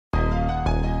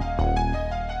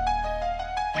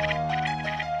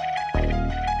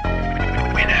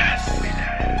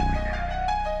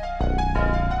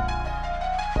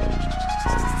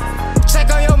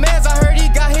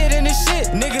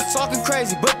Niggas talking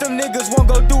crazy, but them niggas won't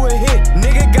go do a hit.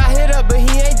 Nigga got hit up, but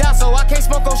he ain't down, so I can't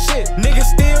smoke on shit.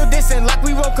 Niggas still dissing like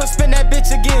we won't come spin that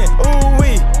bitch again. Ooh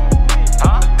wee.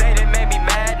 Huh? They done made me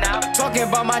mad now. Talking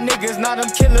about my niggas, now them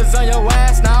killers on your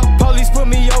ass now. Police put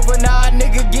me over, now a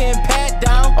nigga getting pat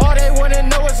down. All they wanna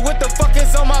know is what the fuck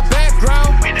is on my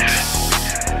background.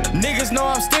 Niggas know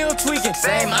I'm still tweaking.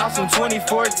 Same house from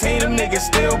 2014, them niggas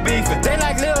still beefing. They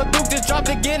like Lil Duke just dropped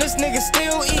again, this nigga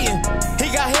still eating.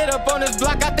 He got hit up on his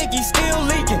block, I think he's still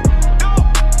leaking.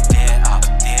 Dead ops,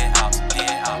 dead ops,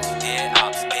 dead ops, dead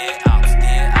ops, dead ops,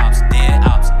 dead ops, dead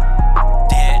ops,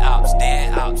 dead ops,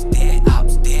 dead ops, dead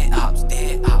ops, dead ops,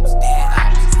 dead ops, dead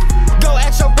ops. Go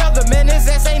ask your brother, man, his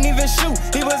ass ain't even shoot.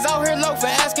 He was out here loafing,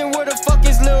 asking where the fuck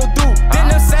is Lil Duke. Then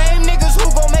them same niggas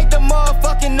who gon' make the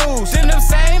motherfucking news. Then them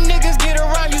same niggas get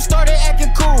around, you started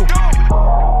acting cool.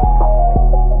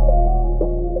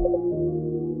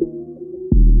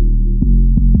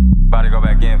 About to go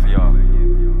back in for y'all.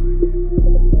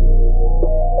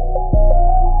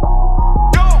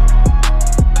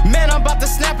 Man, I'm about to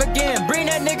snap again. Bring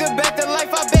that nigga back to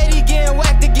life, I bet he getting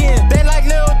whacked again. They like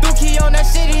Lil Duke, he on that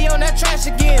shit, he on that trash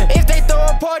again. If they throw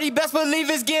a party, best believe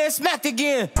it's getting smacked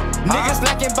again. Niggas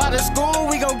lacking by the school,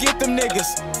 we gon' get them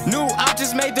niggas. New op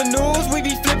just made the news, we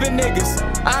be flipping niggas.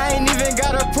 I ain't even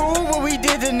gotta prove what we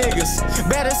did to niggas.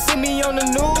 Better see me on the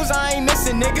news, I ain't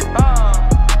missing nigga.